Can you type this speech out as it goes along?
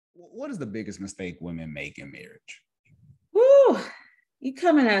what is the biggest mistake women make in marriage? Woo, you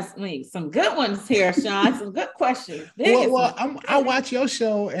coming at me some good ones here, Sean. Some good questions. I watch your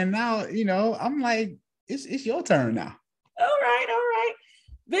show, and now I'm like, it's your turn now. All right.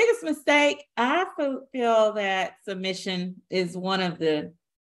 Biggest mistake. I feel that submission is one of the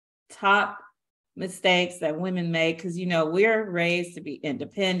top mistakes that women make, because we're raised to be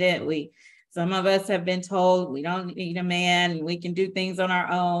independent. Some of us have been told we don't need a man, and we can do things on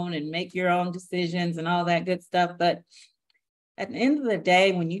our own and make your own decisions and all that good stuff. But at the end of the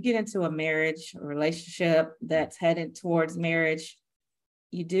day, when you get into a marriage, a relationship that's headed towards marriage,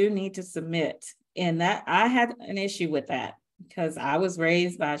 you do need to submit. And that I had an issue with that, because I was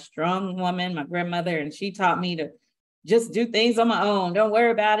raised by a strong woman, my grandmother, and she taught me to just do things on my own. Don't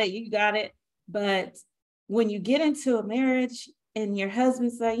worry about it. You got it. But when you get into a marriage and your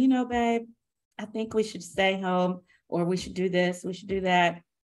husband say, babe, I think we should stay home, or we should do this, we should do that.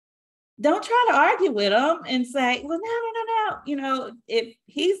 Don't try to argue with him and say, well, no. If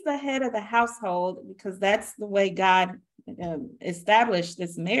he's the head of the household, because that's the way God established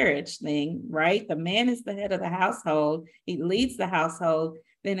this marriage thing, right? The man is the head of the household. He leads the household.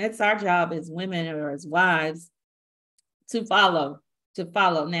 Then it's our job as women or as wives to follow.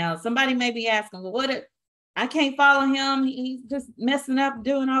 Now, somebody may be asking, well, what if I can't follow him? He's just messing up,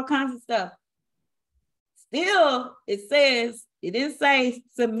 doing all kinds of stuff. Still, it didn't say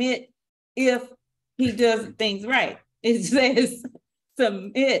submit if he does things right. It says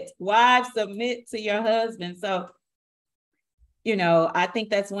submit. Wives, submit to your husband. So, I think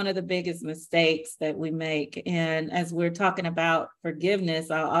that's one of the biggest mistakes that we make. And as we're talking about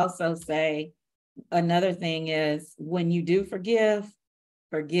forgiveness, I'll also say another thing is, when you do forgive.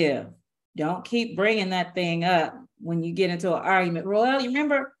 Don't keep bringing that thing up when you get into an argument. Well, you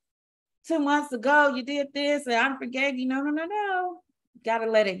remember 2 months ago you did this and I forgave you. No.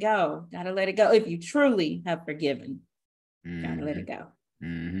 Gotta let it go. If you truly have forgiven, gotta let it go.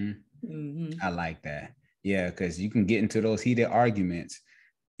 I like that. Yeah, because you can get into those heated arguments.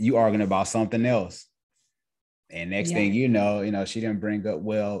 You arguing about something else. And next thing you know, she didn't bring up,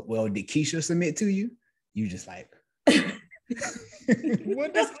 well, did Keisha submit to you? You just like,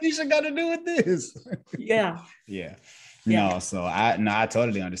 what does Keisha got to do with this? Yeah. No, so I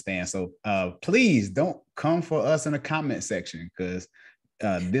totally understand. So please don't come for us in the comment section, because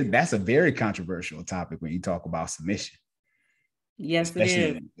that's a very controversial topic when you talk about submission. Yes, it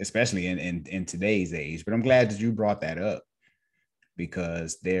is. Especially in today's age. But I'm glad that you brought that up,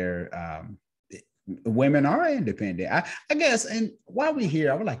 because women are independent. I guess, and while we're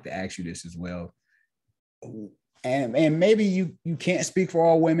here, I would like to ask you this as well. And maybe you can't speak for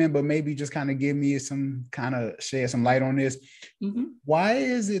all women, but maybe just kind of give me shed some light on this. Mm-hmm. Why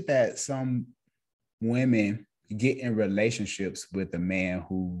is it that some women get in relationships with a man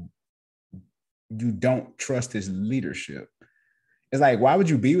who you don't trust his leadership? It's like, why would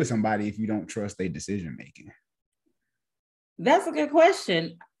you be with somebody if you don't trust their decision making? That's a good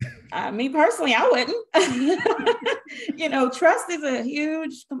question. Me personally, I wouldn't. Trust is a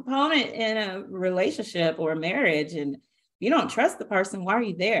huge component in a relationship or a marriage. And if you don't trust the person, why are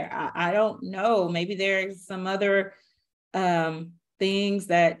you there? I don't know. Maybe there's some other things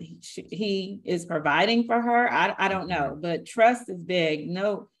that he is providing for her. I don't know. But trust is big.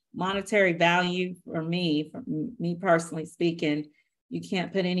 No monetary value for me personally speaking. You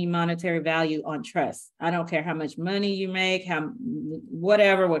can't put any monetary value on trust. I don't care how much money you make, what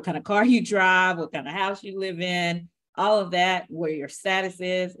kind of car you drive, what kind of house you live in, all of that, where your status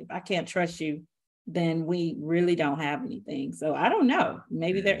is. If I can't trust you, then we really don't have anything. So I don't know.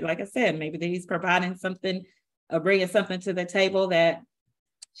 Maybe like I said, maybe he's providing something or bringing something to the table that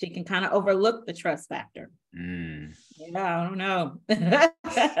she can kind of overlook the trust factor. Yeah, I don't know.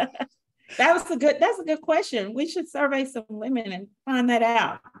 That's a good question. We should survey some women and find that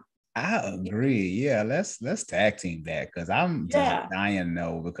out. I agree. Yeah, let's tag team that, because I'm just dying to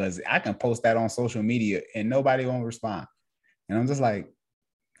know, because I can post that on social media and nobody won't respond. And I'm just like,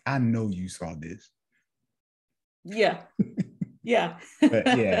 I know you saw this. Yeah.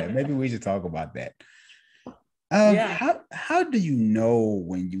 But yeah, maybe we should talk about that. How do you know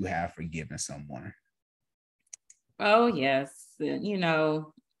when you have forgiven someone? Oh, yes.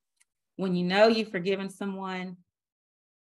 When you've forgiven someone,